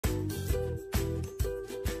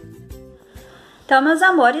Então, meus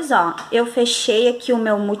amores, ó, eu fechei aqui o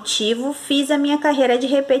meu motivo, fiz a minha carreira de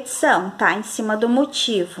repetição, tá? Em cima do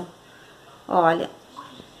motivo. Olha,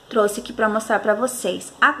 trouxe aqui pra mostrar pra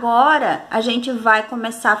vocês. Agora, a gente vai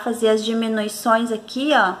começar a fazer as diminuições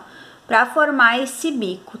aqui, ó, pra formar esse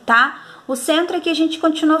bico, tá? O centro aqui a gente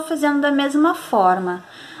continua fazendo da mesma forma.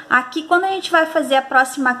 Aqui, quando a gente vai fazer a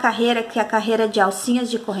próxima carreira, que é a carreira de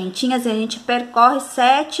alcinhas de correntinhas, a gente percorre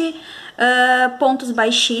 7 pontos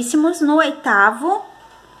baixíssimos. No oitavo,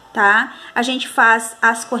 tá? A gente faz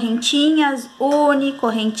as correntinhas, une,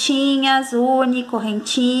 correntinhas, une,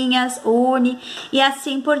 correntinhas, une, e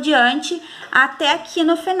assim por diante, até aqui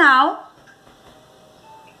no final,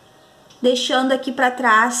 deixando aqui pra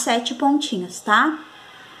trás 7 pontinhos, tá?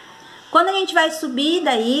 Quando a gente vai subir,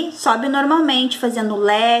 daí, sobe normalmente, fazendo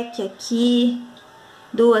leque aqui,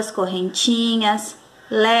 2 correntinhas,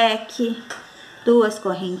 leque, 2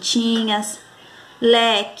 correntinhas,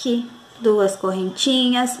 leque, 2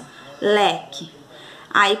 correntinhas, leque.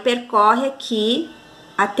 Aí, percorre aqui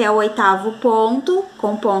até o oitavo ponto,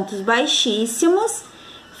 com pontos baixíssimos,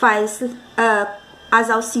 faz as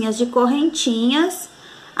alcinhas de correntinhas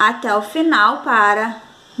até o final, para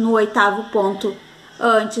no oitavo ponto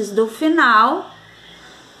antes do final,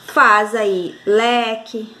 faz aí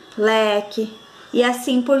leque, leque e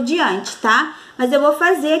assim por diante, tá? Mas eu vou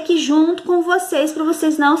fazer aqui junto com vocês para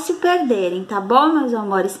vocês não se perderem, tá bom, meus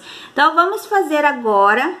amores? Então, vamos fazer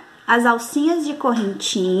agora as alcinhas de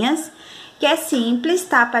correntinhas, que é simples,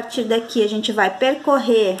 tá? A partir daqui a gente vai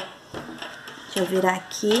percorrer, deixa eu virar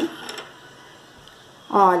aqui,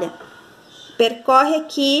 olha, percorre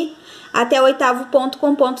aqui até o oitavo ponto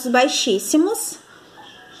com pontos baixíssimos.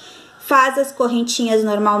 Faz as correntinhas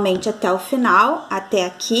normalmente até o final, até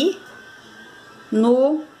aqui.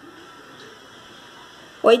 No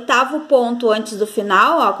oitavo ponto antes do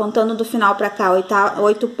final, ó, contando do final pra cá,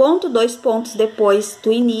 8 pontos, 2 pontos depois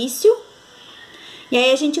do início. E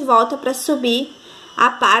aí, a gente volta pra subir a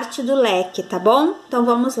parte do leque, tá bom? Então,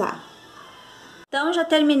 vamos lá. Então, já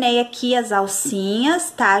terminei aqui as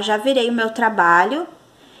alcinhas, tá? Já virei o meu trabalho.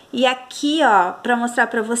 E aqui, ó, pra mostrar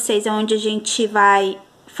pra vocês é onde a gente vai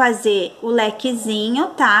fazer o lequezinho,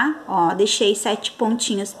 tá? Ó, deixei 7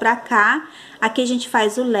 pontinhos pra cá. Aqui a gente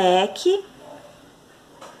faz o leque.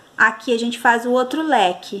 Aqui a gente faz o outro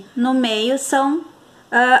leque. No meio são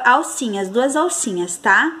alcinhas, 2 alcinhas,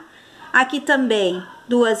 tá? Aqui também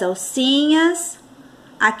 2 alcinhas.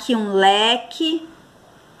 Aqui um leque,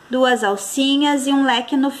 2 alcinhas e um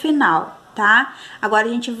leque no final, tá? Agora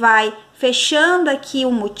a gente vai fechando aqui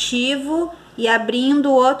o motivo e abrindo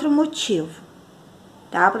o outro motivo.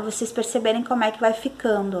 Tá? Pra vocês perceberem como é que vai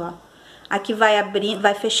ficando, ó. Aqui vai abrindo,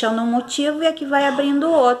 vai fechando um motivo e aqui vai abrindo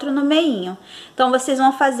o outro no meinho. Então, vocês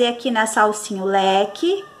vão fazer aqui nessa alcinha o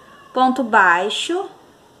leque, ponto baixo,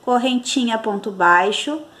 correntinha, ponto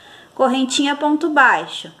baixo, correntinha, ponto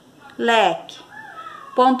baixo, leque,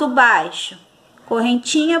 ponto baixo,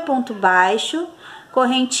 correntinha, ponto baixo,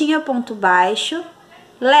 correntinha, ponto baixo,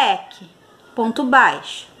 leque, ponto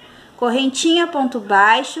baixo. Correntinha, ponto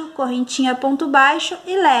baixo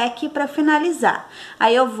e leque para finalizar.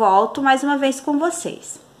 Aí, eu volto mais uma vez com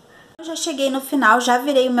vocês. Eu já cheguei no final, já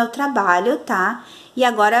virei o meu trabalho, tá? E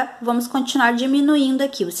agora, vamos continuar diminuindo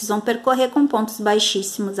aqui. Vocês vão percorrer com pontos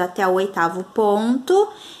baixíssimos até o oitavo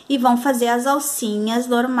ponto e vão fazer as alcinhas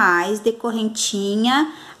normais de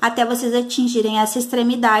correntinha até vocês atingirem essa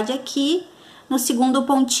extremidade aqui. No segundo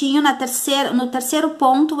pontinho, no terceiro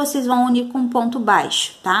ponto, vocês vão unir com um ponto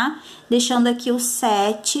baixo, tá? Deixando aqui o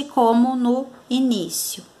 7 como no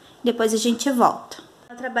início. Depois a gente volta.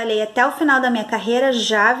 Eu trabalhei até o final da minha carreira,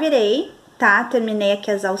 já virei, tá? Terminei aqui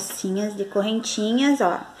as alcinhas de correntinhas,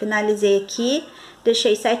 ó. Finalizei aqui,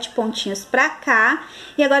 deixei 7 pontinhos pra cá.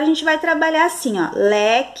 E agora a gente vai trabalhar assim, ó.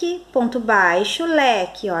 Leque, ponto baixo,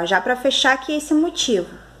 leque, ó. Já pra fechar aqui esse motivo,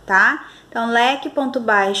 tá? Então, leque, ponto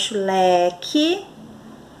baixo, leque,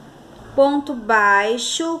 ponto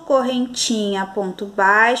baixo, correntinha, ponto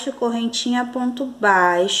baixo, correntinha, ponto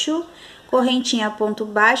baixo, correntinha, ponto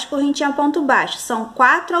baixo, correntinha, ponto baixo. São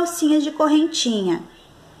 4 alcinhas de correntinha.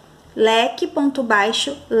 Leque, ponto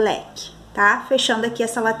baixo, leque, tá? Fechando aqui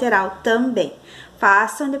essa lateral também.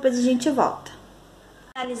 Façam, depois a gente volta.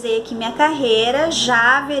 Finalizei aqui minha carreira,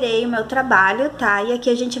 já virei o meu trabalho, tá? E aqui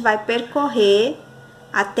a gente vai percorrer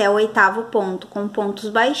até o oitavo ponto, com pontos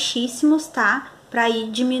baixíssimos, tá? Pra ir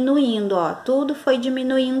diminuindo, ó, tudo foi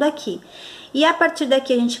diminuindo aqui. E a partir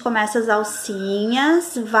daqui a gente começa as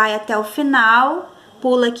alcinhas, vai até o final,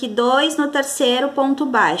 pula aqui 2 no terceiro ponto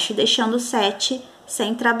baixo, deixando 7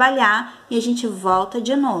 sem trabalhar, e a gente volta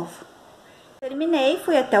de novo. Terminei,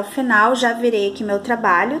 fui até o final, já virei aqui meu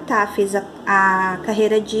trabalho, tá? Fiz a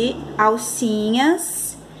carreira de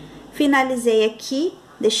alcinhas, finalizei aqui,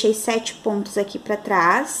 deixei 7 pontos aqui pra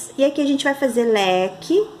trás. E aqui a gente vai fazer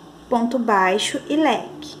leque, ponto baixo e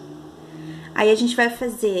leque. Aí, a gente vai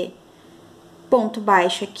fazer ponto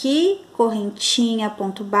baixo aqui, correntinha,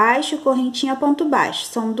 ponto baixo, correntinha, ponto baixo.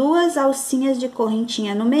 São 2 alcinhas de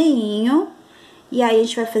correntinha no meinho. E aí, a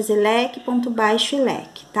gente vai fazer leque, ponto baixo e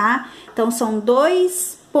leque, tá? Então, são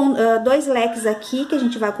dois leques aqui, que a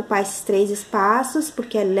gente vai ocupar esses 3 espaços,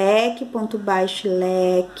 porque é leque, ponto baixo e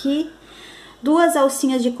leque. 2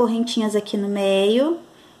 alcinhas de correntinhas aqui no meio.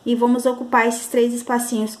 E vamos ocupar esses 3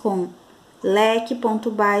 espacinhos com leque,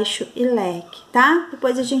 ponto baixo e leque, tá?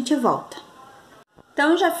 Depois a gente volta.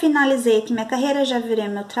 Então, já finalizei aqui minha carreira, já virei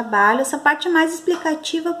meu trabalho. Essa parte é mais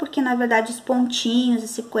explicativa, porque, na verdade, os pontinhos, as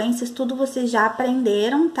sequências, tudo vocês já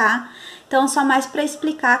aprenderam, tá? Então, só mais pra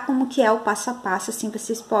explicar como que é o passo a passo, assim,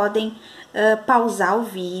 vocês podem pausar o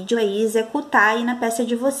vídeo aí, executar aí na peça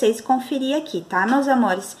de vocês e conferir aqui, tá, meus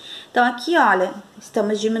amores? Então, aqui, olha,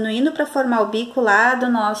 estamos diminuindo pra formar o bico lá do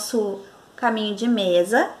nosso caminho de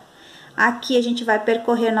mesa. Aqui, a gente vai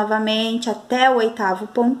percorrer novamente até o 8º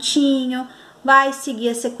pontinho. Vai seguir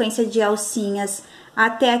a sequência de alcinhas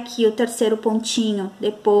até aqui o 3º pontinho,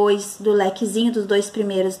 depois do lequezinho, dos 2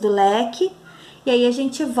 primeiros do leque. E aí, a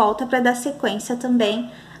gente volta para dar sequência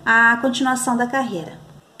também à continuação da carreira.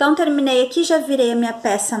 Então, terminei aqui, já virei a minha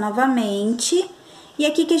peça novamente. E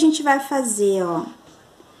aqui que a gente vai fazer, ó,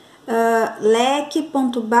 leque,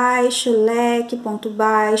 ponto baixo, leque, ponto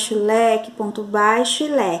baixo, leque, ponto baixo e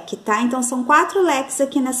leque, tá? Então, são 4 leques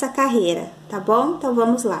aqui nessa carreira, tá bom? Então,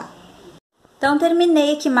 vamos lá. Então,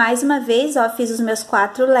 terminei aqui mais uma vez, ó, fiz os meus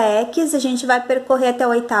 4 leques, a gente vai percorrer até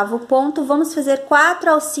o 8º ponto, vamos fazer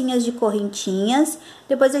 4 alcinhas de correntinhas,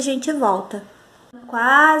 depois a gente volta.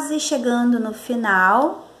 Quase chegando no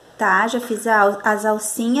final, tá? Já fiz as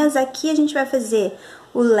alcinhas, aqui a gente vai fazer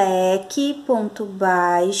o leque, ponto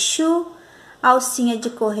baixo, alcinha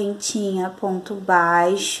de correntinha, ponto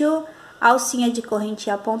baixo, alcinha de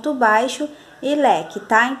correntinha, ponto baixo e leque,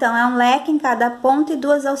 tá? Então, é um leque em cada ponto e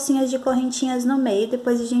 2 alcinhas de correntinhas no meio,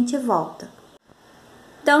 depois a gente volta.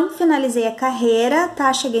 Então, finalizei a carreira,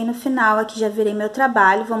 tá? Cheguei no final, aqui já virei meu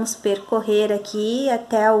trabalho, vamos percorrer aqui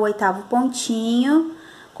até o 8º pontinho,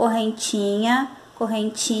 correntinha,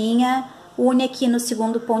 correntinha, une aqui no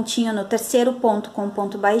 2º pontinho, no 3º ponto com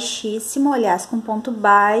ponto baixíssimo, aliás, com ponto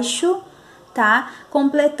baixo, tá?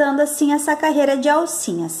 Completando assim essa carreira de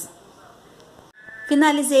alcinhas.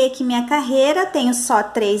 Finalizei aqui minha carreira, tenho só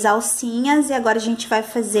 3 alcinhas e agora a gente vai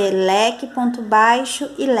fazer leque, ponto baixo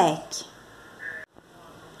e leque.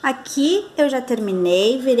 Aqui eu já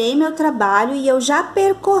terminei, virei meu trabalho e eu já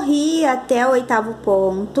percorri até o 8º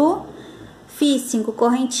ponto. Fiz 5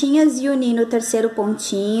 correntinhas e uni no 3º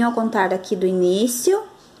pontinho, ao contar aqui do início,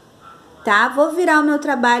 tá? Vou virar o meu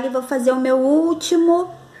trabalho e vou fazer o meu último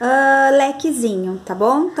lequezinho, tá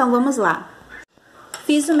bom? Então, vamos lá.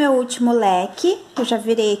 Fiz o meu último leque, eu já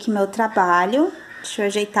virei aqui meu trabalho. Deixa eu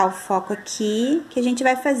ajeitar o foco aqui, que a gente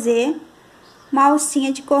vai fazer uma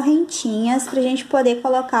alcinha de correntinhas pra gente poder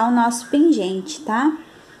colocar o nosso pingente, tá?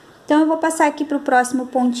 Então, eu vou passar aqui pro próximo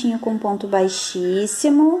pontinho com ponto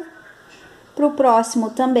baixíssimo, pro próximo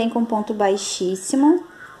também com ponto baixíssimo.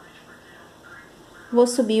 Vou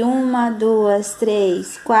subir 1, 2,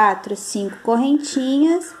 3, 4, 5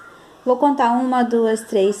 correntinhas. Vou contar 1, 2,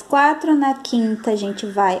 3, 4. Na quinta, a gente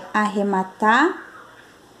vai arrematar.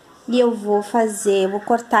 E eu vou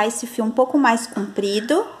cortar esse fio um pouco mais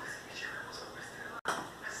comprido.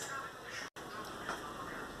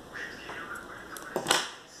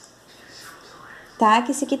 Tá? Que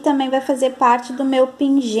esse aqui também vai fazer parte do meu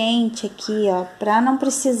pingente aqui, ó, pra não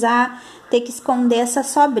precisar ter que esconder essa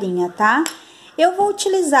sobrinha, tá? Eu vou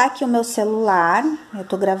utilizar aqui o meu celular, eu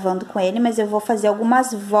tô gravando com ele, mas eu vou fazer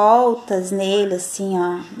algumas voltas nele, assim,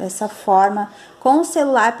 ó, dessa forma, com o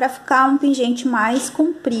celular pra ficar um pingente mais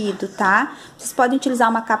comprido, tá? Vocês podem utilizar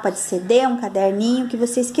uma capa de CD, um caderninho, o que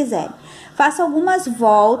vocês quiserem. Façam algumas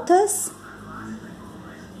voltas,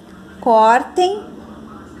 cortem,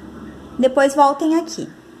 depois voltem aqui.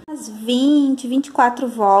 As 20, 24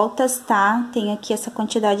 voltas, tá? Tem aqui essa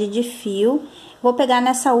quantidade de fio. Vou pegar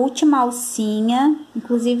nessa última alcinha,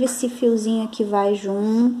 inclusive esse fiozinho aqui vai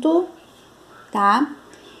junto, tá?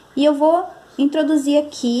 E eu vou introduzir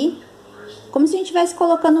aqui, como se a gente estivesse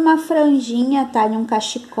colocando uma franjinha, tá? De um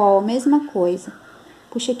cachecol, mesma coisa.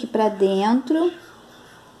 Puxa aqui pra dentro.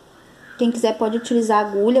 Quem quiser pode utilizar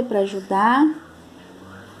agulha pra ajudar.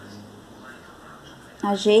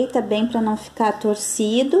 Ajeita bem pra não ficar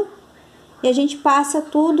torcido. E a gente passa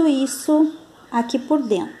tudo isso aqui por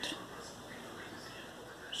dentro.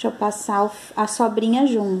 Deixa eu passar a sobrinha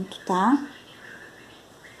junto, tá?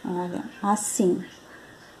 Olha, assim.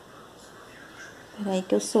 Peraí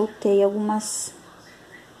que eu soltei umas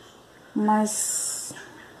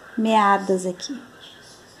meadas aqui.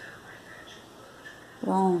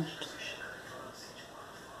 Pronto.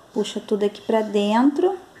 Puxa tudo aqui pra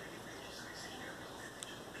dentro.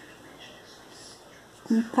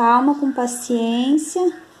 Com calma, com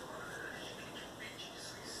paciência.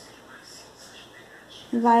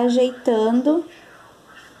 Vai ajeitando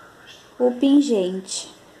o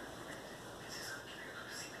pingente.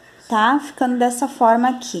 Tá? Ficando dessa forma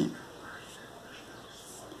aqui.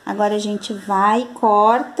 Agora, a gente vai e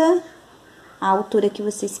corta a altura que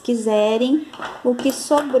vocês quiserem, o que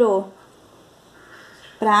sobrou,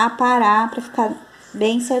 pra parar, pra ficar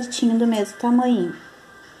bem certinho do mesmo tamanho.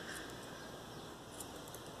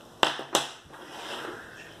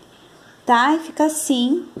 Tá? E fica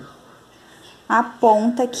assim, a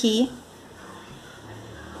ponta aqui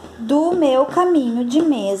do meu caminho de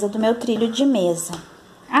mesa, do meu trilho de mesa.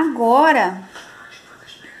 Agora,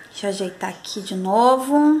 deixa eu ajeitar aqui de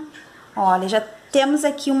novo. Olha, já temos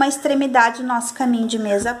aqui uma extremidade do nosso caminho de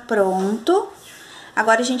mesa pronto.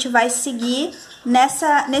 Agora, a gente vai seguir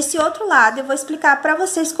nesse outro lado. Eu vou explicar pra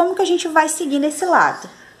vocês como que a gente vai seguir nesse lado.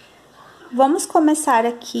 Vamos começar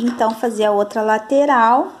aqui, então, fazer a outra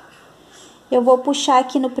lateral. Eu vou puxar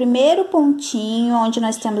aqui no primeiro pontinho, onde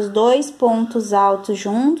nós temos 2 pontos altos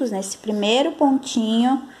juntos, nesse primeiro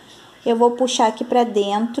pontinho, eu vou puxar aqui pra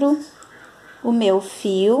dentro o meu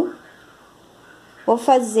fio. Vou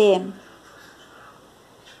fazer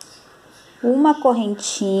uma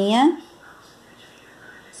correntinha,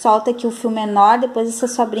 solta aqui o fio menor, depois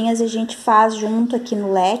essas sobrinhas a gente faz junto aqui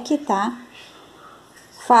no leque, tá?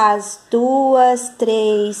 Faz 2,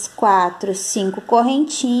 3, 4, 5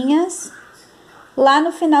 correntinhas. Lá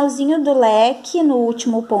no finalzinho do leque, no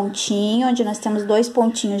último pontinho, onde nós temos 2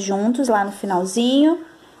 pontinhos juntos, lá no finalzinho,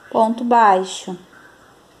 ponto baixo.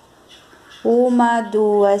 1,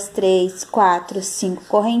 2, 3, 4, 5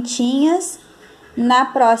 correntinhas. Na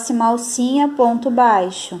próxima alcinha, ponto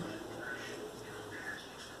baixo.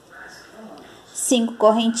 5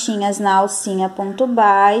 correntinhas na alcinha, ponto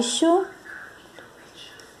baixo.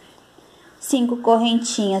 5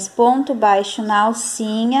 correntinhas, ponto baixo na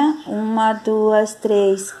alcinha, 1, 2,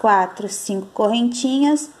 3, 4, 5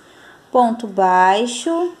 correntinhas, ponto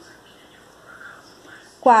baixo,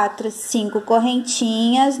 4, 5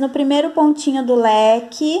 correntinhas. No primeiro pontinho do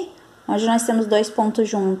leque, onde nós temos 2 pontos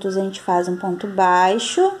juntos, a gente faz um ponto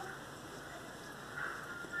baixo,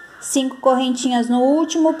 5 correntinhas no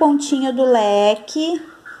último pontinho do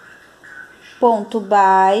leque, ponto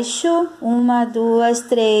baixo, 1, 2,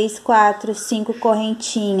 3, 4, 5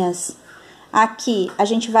 correntinhas. Aqui, a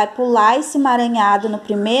gente vai pular esse emaranhado no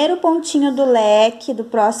primeiro pontinho do leque, do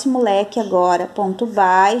próximo leque agora, ponto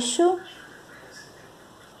baixo.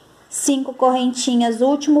 5 correntinhas,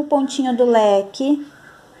 último pontinho do leque,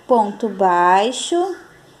 ponto baixo.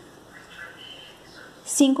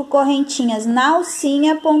 5 correntinhas na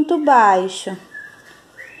alcinha, ponto baixo.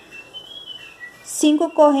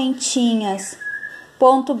 5 correntinhas,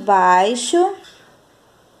 ponto baixo,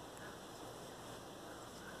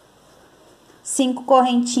 5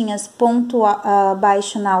 correntinhas, ponto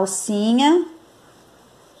baixo na alcinha,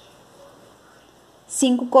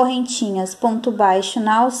 5 correntinhas, ponto baixo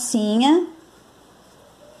na alcinha,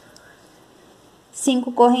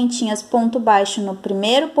 5 correntinhas, ponto baixo no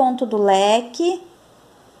primeiro ponto do leque,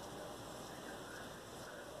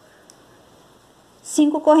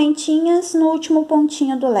 5 correntinhas no último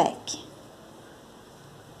pontinho do leque,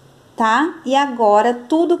 tá? E agora,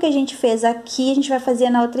 tudo que a gente fez aqui, a gente vai fazer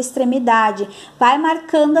na outra extremidade. Vai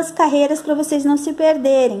marcando as carreiras para vocês não se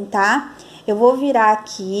perderem, tá? Eu vou virar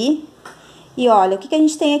aqui e olha, o que que a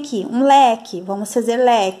gente tem aqui? Um leque, vamos fazer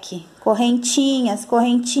leque. Correntinhas,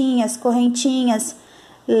 correntinhas, correntinhas,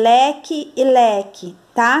 leque e leque,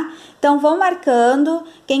 tá? Então, vão marcando,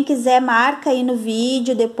 quem quiser marca aí no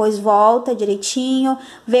vídeo, depois volta direitinho,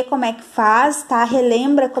 vê como é que faz, tá?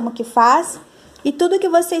 Relembra como que faz. E tudo que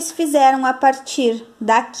vocês fizeram a partir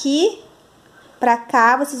daqui pra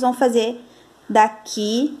cá, vocês vão fazer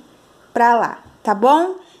daqui pra lá, tá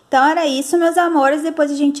bom? Então, era isso, meus amores, depois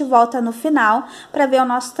a gente volta no final pra ver o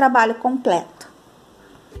nosso trabalho completo.